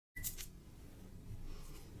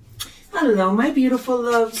Hello, my beautiful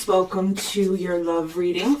loves. Welcome to your love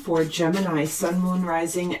reading for Gemini, Sun, Moon,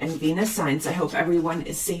 Rising, and Venus signs. I hope everyone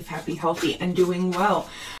is safe, happy, healthy, and doing well.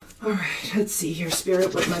 All right, let's see here.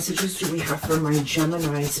 Spirit, what messages do we have for my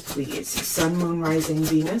Geminis, please? Sun, Moon, Rising,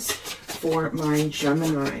 Venus for my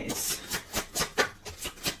Geminis.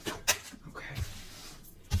 Okay.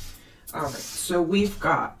 All right, so we've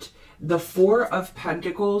got the Four of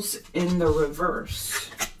Pentacles in the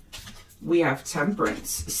reverse. We have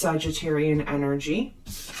Temperance, Sagittarian energy.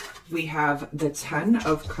 We have the Ten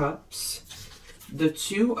of Cups, the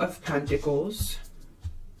Two of Pentacles,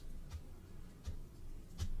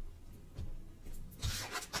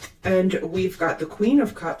 and we've got the Queen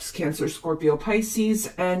of Cups, Cancer, Scorpio,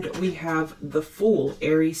 Pisces, and we have the Fool,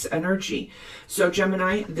 Aries energy. So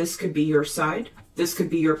Gemini, this could be your side. This could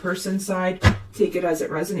be your person's side. Take it as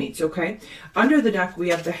it resonates, okay? Under the deck, we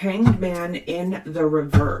have the Hanged Man in the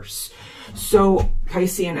reverse. So,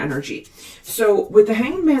 Piscean energy. So, with the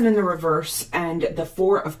Hanged Man in the reverse and the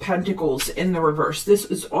Four of Pentacles in the reverse, this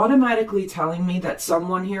is automatically telling me that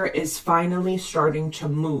someone here is finally starting to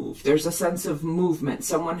move. There's a sense of movement.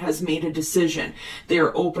 Someone has made a decision.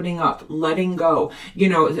 They're opening up, letting go. You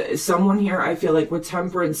know, someone here, I feel like with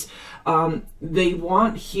Temperance, they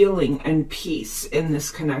want healing and peace in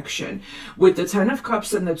this connection. With the Ten of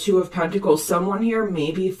Cups and the Two of Pentacles, someone here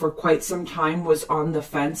maybe for quite some time was on the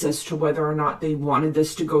fence as to whether or not they wanted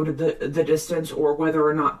this to go to the distance, or whether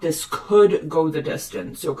or not this could go the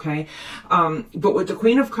distance, okay? But with the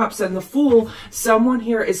Queen of Cups and the Fool, someone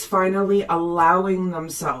here is finally allowing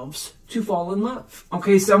themselves to fall in love,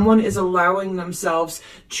 okay? Someone is allowing themselves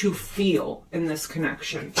to feel in this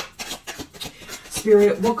connection.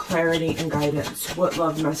 Spirit, what clarity and guidance, what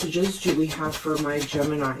love messages do we have for my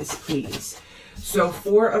Geminis, please? So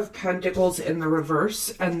Four of Pentacles in the reverse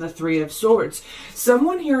and the Three of Swords.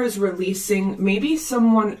 Someone here is releasing, maybe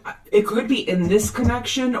someone, it could be in this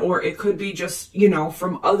connection, or it could be just, you know,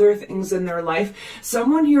 from other things in their life.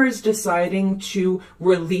 Someone here is deciding to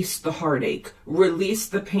release the heartache, release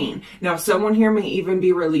the pain. Now, someone here may even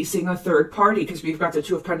be releasing a third party, because we've got the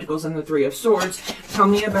Two of Pentacles and the Three of Swords. Tell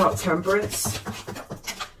me about Temperance.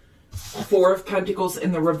 Four of Pentacles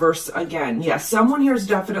in the reverse again. Yes, someone here is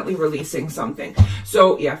definitely releasing something.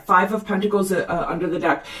 So yeah, Five of Pentacles under the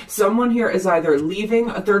deck. Someone here is either leaving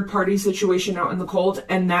a third party situation out in the cold,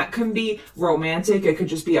 and that can be romantic. It could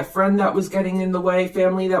just be a friend that was getting in the way,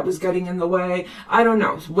 family that was getting in the way. I don't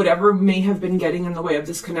know. Whatever may have been getting in the way of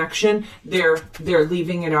this connection, they're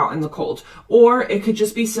leaving it out in the cold. Or it could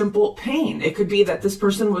just be simple pain. It could be that this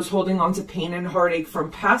person was holding on to pain and heartache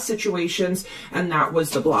from past situations, and that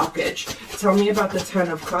was the blockage. Tell me about the Ten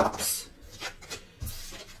of Cups.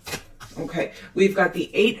 Okay, we've got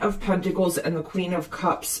the Eight of Pentacles and the Queen of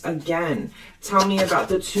Cups again. Tell me about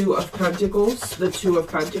the Two of Pentacles, the Two of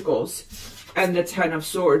Pentacles, and the Ten of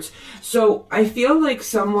Swords. So I feel like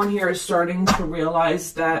someone here is starting to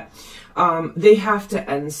realize that they have to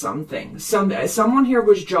end something. Someone here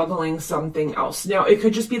was juggling something else. Now, it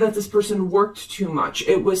could just be that this person worked too much.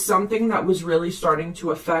 It was something that was really starting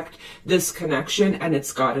to affect this connection, and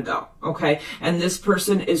it's got to go, okay? And this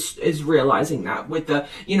person is realizing that. With the,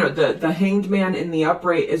 you know, the Hanged Man in the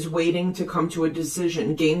upright is waiting to come to a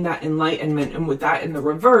decision, gain that enlightenment, and with that in the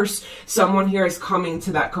reverse, someone here is coming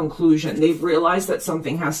to that conclusion. They've realized that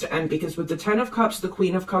something has to end, because with the Ten of Cups, the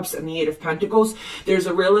Queen of Cups, and the Eight of Pentacles, there's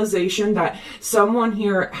a realization that someone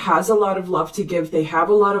here has a lot of love to give. They have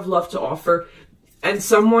a lot of love to offer. And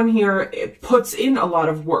someone here puts in a lot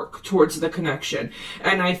of work towards the connection.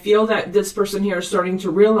 And I feel that this person here is starting to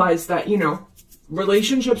realize that, you know,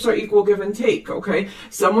 relationships are equal give and take, okay?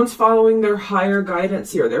 Someone's following their higher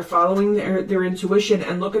guidance here. They're following their intuition.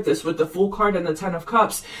 And look at this, with the Fool card and the Ten of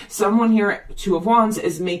Cups, someone here, Two of Wands,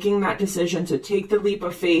 is making that decision to take the leap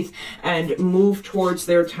of faith and move towards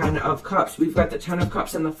their Ten of Cups. We've got the Ten of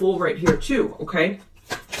Cups and the Fool right here too, okay?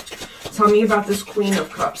 Tell me about this Queen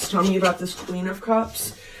of Cups. Tell me about this Queen of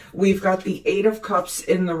Cups. We've got the Eight of Cups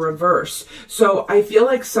in the reverse. So I feel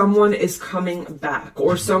like someone is coming back,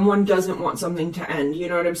 or someone doesn't want something to end. You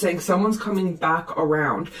know what I'm saying? Someone's coming back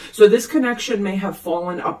around. So this connection may have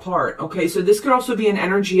fallen apart. Okay, so this could also be an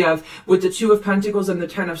energy of, with the Two of Pentacles and the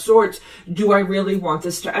Ten of Swords, do I really want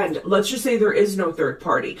this to end? Let's just say there is no third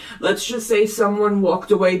party. Let's just say someone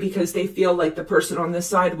walked away because they feel like the person on this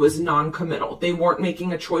side was non-committal. They weren't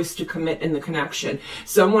making a choice to commit in the connection.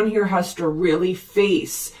 Someone here has to really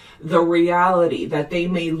face the reality that they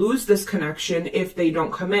may lose this connection if they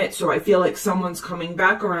don't commit. So I feel like someone's coming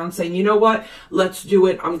back around saying, you know what, let's do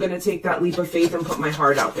it. I'm going to take that leap of faith and put my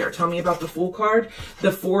heart out there. Tell me about the Fool card.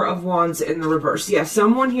 The Four of Wands in the reverse. Yeah,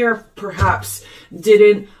 someone here perhaps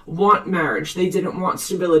didn't want marriage. They didn't want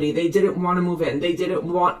stability. They didn't want to move in. They didn't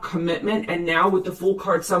want commitment. And now with the Fool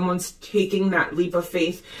card, someone's taking that leap of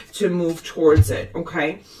faith to move towards it.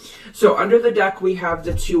 Okay. So under the deck, we have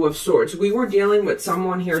the Two of Swords. We were dealing with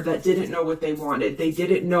someone here that didn't know what they wanted. They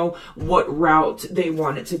didn't know what route they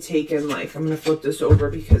wanted to take in life. I'm going to flip this over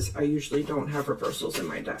because I usually don't have reversals in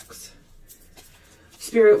my decks.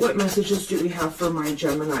 Spirit, what messages do we have for my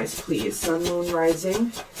Geminis, please? Sun, Moon, Rising,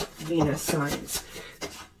 Venus signs.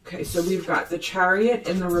 Okay, so we've got the Chariot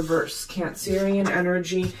in the reverse, Cancerian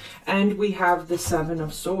energy, and we have the Seven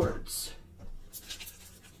of Swords.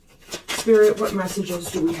 Spirit, what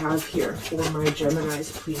messages do we have here for my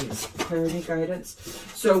Geminis, please? Clarity, guidance.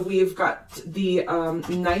 So we've got the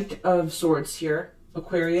Knight of Swords here,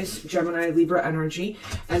 Aquarius, Gemini, Libra energy,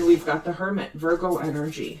 and we've got the Hermit, Virgo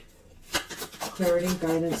energy. Clarity,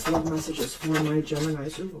 guidance, love messages for my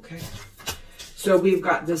Geminis. Ooh, okay. So we've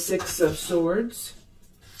got the Six of Swords,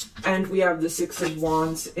 and we have the Six of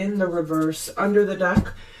Wands in the reverse. Under the deck,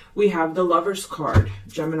 we have the Lover's card,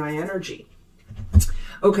 Gemini energy.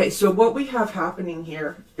 Okay, so what we have happening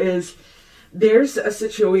here is there's a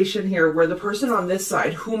situation here where the person on this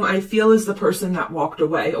side, whom I feel is the person that walked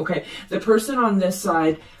away, okay, the person on this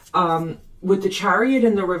side, with the Chariot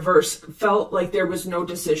in the reverse, felt like there was no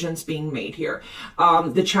decisions being made here.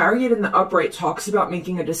 The Chariot in the upright talks about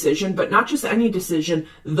making a decision, but not just any decision,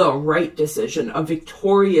 the right decision, a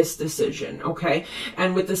victorious decision, okay?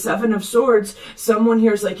 And with the Seven of Swords, someone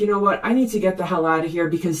here is like, you know what, I need to get the hell out of here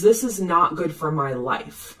because this is not good for my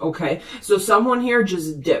life, okay? So someone here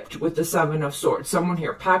just dipped with the Seven of Swords. Someone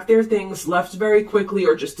here packed their things, left very quickly,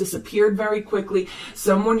 or just disappeared very quickly.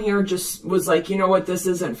 Someone here just was like, you know what, this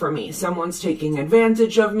isn't for me. Someone's taking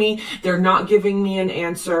advantage of me. They're not giving me an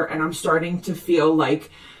answer, and I'm starting to feel like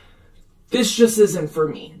this just isn't for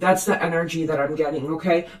me. That's the energy that I'm getting,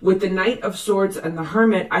 okay? With the Knight of Swords and the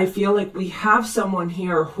Hermit, I feel like we have someone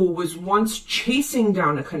here who was once chasing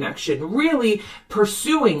down a connection, really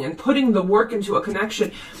pursuing and putting the work into a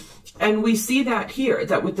connection. And we see that here,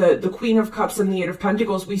 that with the Queen of Cups and the Eight of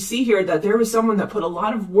Pentacles, we see here that there was someone that put a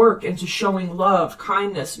lot of work into showing love,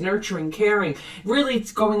 kindness, nurturing, caring, really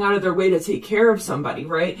going out of their way to take care of somebody,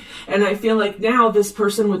 right? And I feel like now this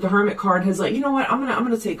person with the Hermit card has like, you know what, I'm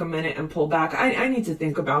gonna take a minute and pull back. I need to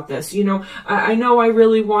think about this. You know I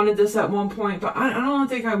really wanted this at one point, but I don't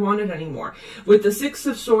think I want it anymore. With the Six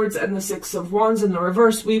of Swords and the Six of Wands in the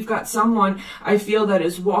reverse, we've got someone I feel that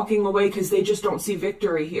is walking away because they just don't see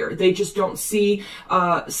victory here. They just don't see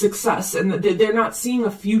success, and they're not seeing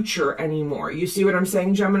a future anymore. You see what I'm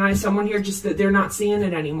saying, Gemini? Someone here just that they're not seeing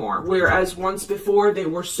it anymore. Whereas once before they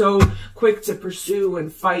were so quick to pursue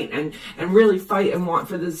and fight and really fight and want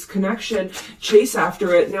for this connection, chase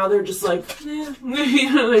after it. Now they're just like,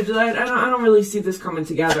 you know, I don't really see this coming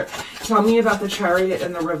together. Tell me about the Chariot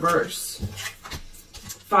in the reverse.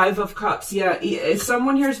 Five of Cups. Yeah,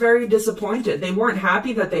 someone here is very disappointed. They weren't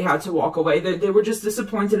happy that they had to walk away. They were just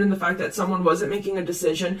disappointed in the fact that someone wasn't making a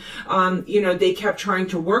decision. You know, they kept trying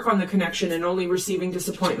to work on the connection and only receiving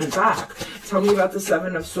disappointment back. Tell me about the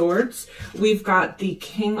Seven of Swords. We've got the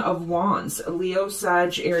King of Wands, Leo,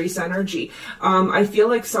 Sag, Aries energy. I feel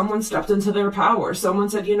like someone stepped into their power. Someone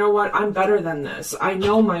said, you know what, I'm better than this. I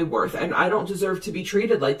know my worth, and I don't deserve to be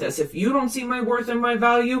treated like this. If you don't see my worth and my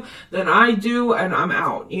value, then I do, and I'm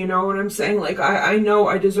out. You know what I'm saying? Like, I know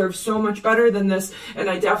I deserve so much better than this, and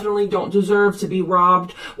I definitely don't deserve to be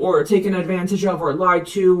robbed or taken advantage of or lied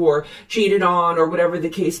to or cheated on or whatever the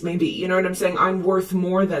case may be. You know what I'm saying? I'm worth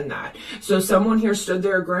more than that. So someone here stood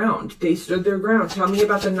their ground. They stood their ground. Tell me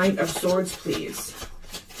about the Knight of Swords, please.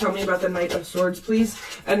 Tell me about the Knight of Swords, please.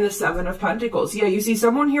 And the Seven of Pentacles. Yeah, you see,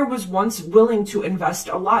 someone here was once willing to invest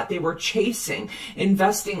a lot. They were chasing,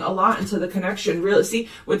 investing a lot into the connection. Really, see,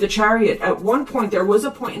 with the Chariot, at one point, there was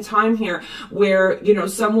a point in time here where, you know,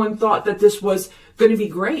 someone thought that this was going to be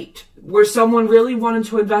great, where someone really wanted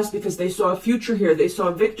to invest because they saw a future here, they saw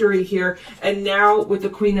a victory here, and now with the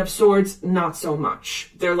Queen of Swords, not so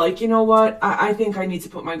much. They're like, you know what, I think I need to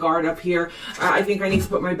put my guard up here. I think I need to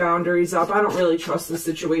put my boundaries up. I don't really trust this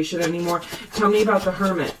situation anymore. Tell me about the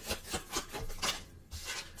Hermit.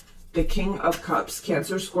 The King of Cups,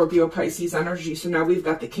 Cancer, Scorpio, Pisces energy. So now we've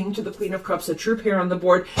got the King to the Queen of Cups, a true pair on the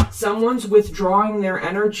board. Someone's withdrawing their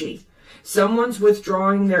energy. Someone's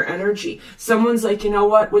withdrawing their energy. Someone's like, you know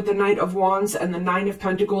what, with the Knight of Wands and the Nine of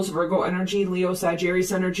Pentacles, Virgo energy, Leo,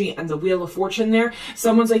 Sagittarius energy, and the Wheel of Fortune there,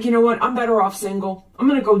 someone's like, you know what, I'm better off single. I'm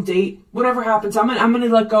going to go date. Whatever happens, I'm going to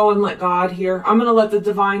let go and let God here. I'm going to let the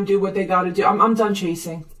divine do what they got to do. I'm done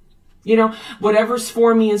chasing. You know, whatever's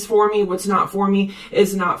for me is for me. What's not for me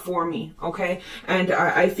is not for me. Okay. And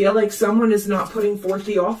I feel like someone is not putting forth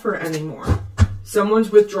the offer anymore. Someone's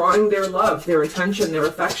withdrawing their love, their attention, their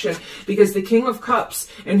affection, because the King of Cups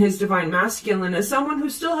in his divine masculine is someone who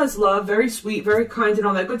still has love, very sweet, very kind and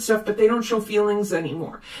all that good stuff, but they don't show feelings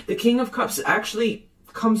anymore. The King of Cups actually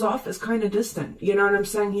comes off as kind of distant. You know what I'm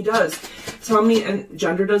saying? He does. Tell me, and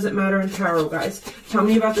gender doesn't matter in tarot, guys. Tell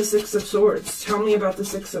me about the Six of Swords. Tell me about the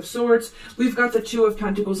Six of Swords. We've got the Two of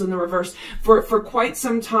Pentacles in the reverse. For quite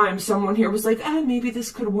some time, someone here was like, maybe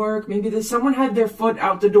this could work. Maybe this, someone had their foot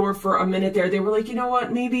out the door for a minute there. They were like, you know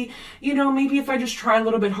what, maybe if I just try a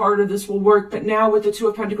little bit harder, this will work. But now with the Two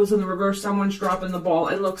of Pentacles in the reverse, someone's dropping the ball.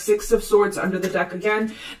 And look, Six of Swords under the deck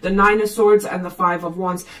again, the Nine of Swords and the Five of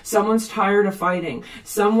Wands. Someone's tired of fighting.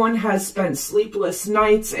 Someone has spent sleepless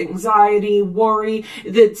nights, anxiety, worry.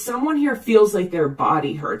 That someone here feels like their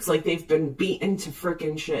body hurts, like they've been beaten to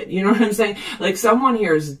freaking shit. You know what I'm saying? Like someone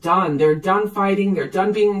here is done. They're done fighting. They're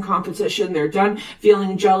done being in competition. They're done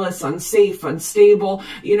feeling jealous, unsafe, unstable.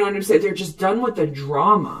 You know what I'm saying? They're just done with the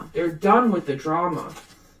drama. They're done with the drama.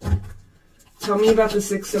 Tell me about the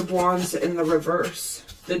Six of Wands in the reverse.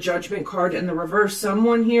 The Judgment card in the reverse.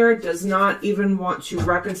 Someone here does not even want to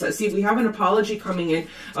reconcile. See, we have an apology coming in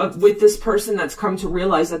with this person that's come to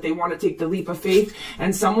realize that they want to take the leap of faith.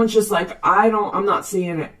 And someone's just like, I'm not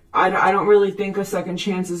seeing it. I don't really think a second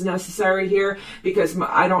chance is necessary here because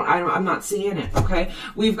I'm not seeing it. Okay.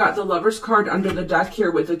 We've got the Lover's card under the deck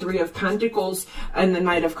here with the Three of Pentacles and the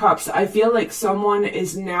Knight of Cups. I feel like someone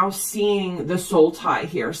is now seeing the soul tie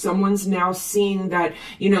here. Someone's now seeing that,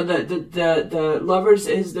 you know, the Lovers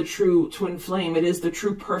is the true twin flame. It is the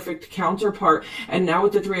true perfect counterpart. And now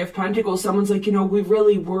with the Three of Pentacles, someone's like, you know, we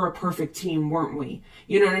really were a perfect team, weren't we?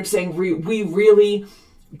 You know what I'm saying? We really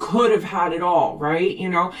could have had it all, right? You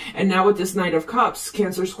know, and now with this Knight of Cups,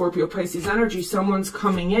 Cancer, Scorpio, Pisces energy, someone's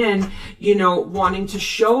coming in, you know, wanting to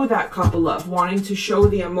show that couple love, wanting to show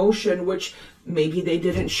the emotion, which maybe they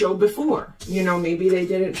didn't show before. You know, maybe they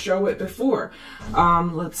didn't show it before.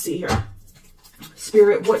 Let's see here.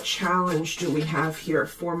 Spirit, what challenge do we have here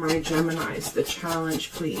for my Geminis? The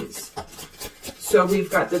challenge, please. So we've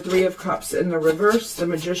got the Three of Cups in the reverse, the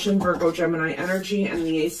Magician, Virgo, Gemini energy, and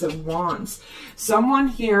the Ace of Wands. Someone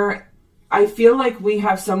here, I feel like we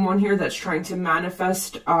have someone here that's trying to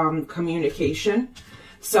manifest communication.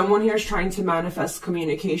 Someone here is trying to manifest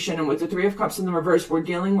communication. And with the Three of Cups in the reverse, we're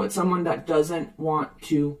dealing with someone that doesn't want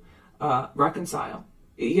to reconcile.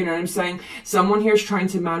 You know what I'm saying? Someone here is trying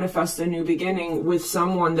to manifest a new beginning with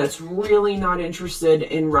someone that's really not interested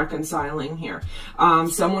in reconciling here.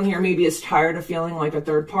 Someone here maybe is tired of feeling like a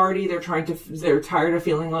third party. They're tired of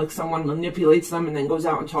feeling like someone manipulates them and then goes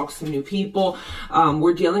out and talks to new people.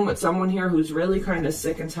 We're dealing with someone here who's really kind of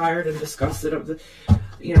sick and tired and disgusted of the,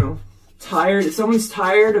 you know, tired. Someone's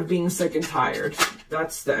tired of being sick and tired.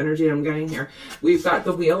 That's the energy I'm getting here. We've got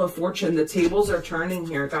the Wheel of Fortune. The tables are turning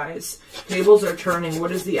here, guys. Tables are turning.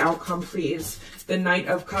 What is the outcome, please? The Knight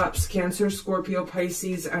of Cups, Cancer, Scorpio,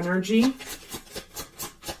 Pisces energy.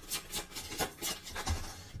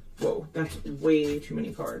 Whoa, that's way too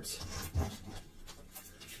many cards.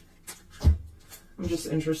 I'm just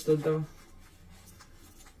interested, though.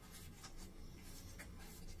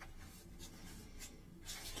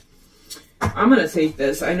 I'm going to take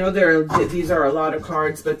this. I know these are a lot of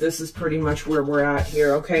cards, but this is pretty much where we're at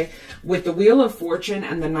here, okay? With the Wheel of Fortune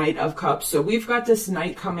and the Knight of Cups. So we've got this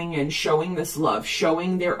Knight coming in, showing this love,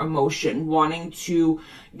 showing their emotion, wanting to,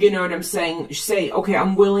 you know what I'm saying, say, okay,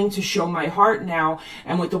 I'm willing to show my heart now.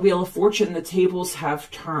 And with the Wheel of Fortune, the tables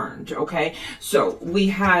have turned, okay? So we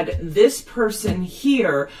had this person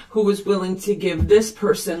here who was willing to give this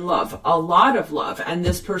person love, a lot of love, and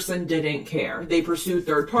this person didn't care. They pursued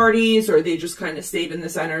third parties, or they just kind of stayed in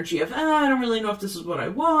this energy of, I don't really know if this is what I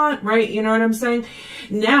want, right? You know what I'm saying?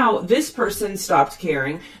 Now, this person stopped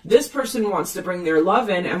caring. This person wants to bring their love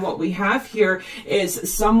in, and what we have here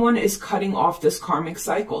is someone is cutting off this karmic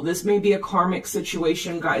cycle. This may be a karmic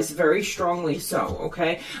situation, guys, very strongly so,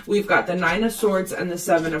 okay? We've got the Nine of Swords and the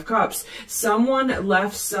Seven of Cups. Someone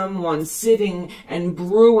left someone sitting and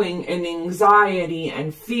brewing in anxiety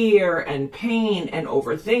and fear and pain and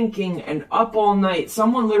overthinking and up all night.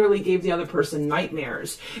 Someone literally gave the other person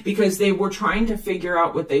nightmares because they were trying to figure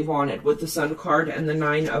out what they wanted with the Sun card and the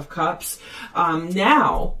Nine of Cups.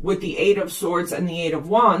 Now, with the Eight of Swords and the Eight of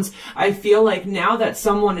Wands, I feel like now that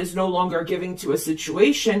someone is no longer giving to a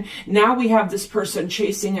situation, now we have this person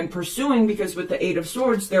chasing and pursuing, because with the Eight of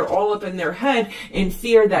Swords, they're all up in their head in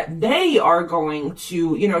fear that they are going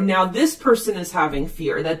to, you know, now this person is having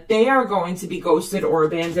fear that they are going to be ghosted or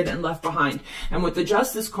abandoned and left behind. And with the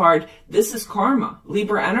Justice card, this is karma,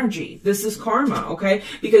 Libra energy. This is karma, okay?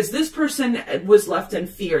 Because this person was left in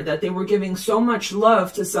fear that they were giving so much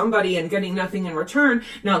love to somebody and getting nothing in return.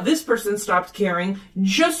 Now this person stopped caring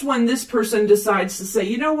just when this person decides to say,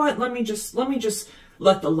 you know what, let me just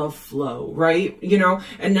let the love flow, right? You know,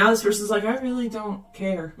 and now this person's like, I really don't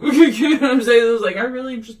care. You know what I'm saying? It's like, I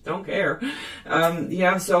really just don't care.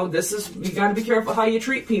 Yeah, so this is, you got to be careful how you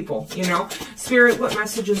treat people, you know. Spirit, what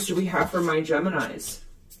messages do we have for my Geminis?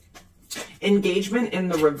 Engagement in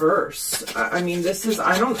the reverse. I mean, this is,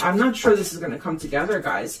 I'm not sure this is going to come together,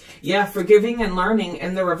 guys. Yeah, forgiving and learning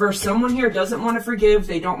in the reverse. Someone here doesn't want to forgive.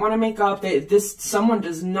 They don't want to make up. Someone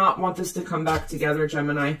does not want this to come back together,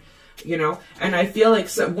 Gemini. You know, and I feel like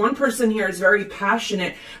one person here is very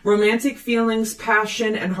passionate, romantic feelings,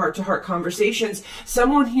 passion, and heart-to-heart conversations.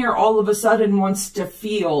 Someone here all of a sudden wants to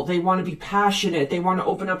feel, they want to be passionate, they want to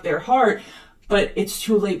open up their heart, but it's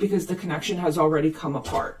too late because the connection has already come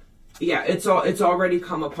apart. Yeah, it's already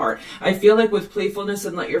come apart. I feel like with playfulness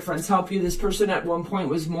and let your friends help you, this person at one point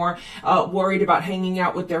was more worried about hanging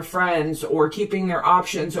out with their friends or keeping their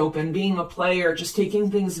options open, being a player, just taking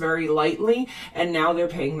things very lightly, and now they're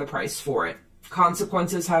paying the price for it.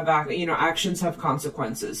 Consequences have, you know, actions have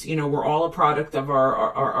consequences. You know, we're all a product of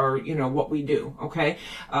our you know, what we do, okay?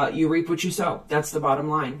 You reap what you sow. That's the bottom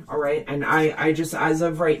line, all right? And I just, as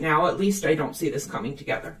of right now, at least, I don't see this coming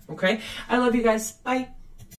together, okay? I love you guys. Bye.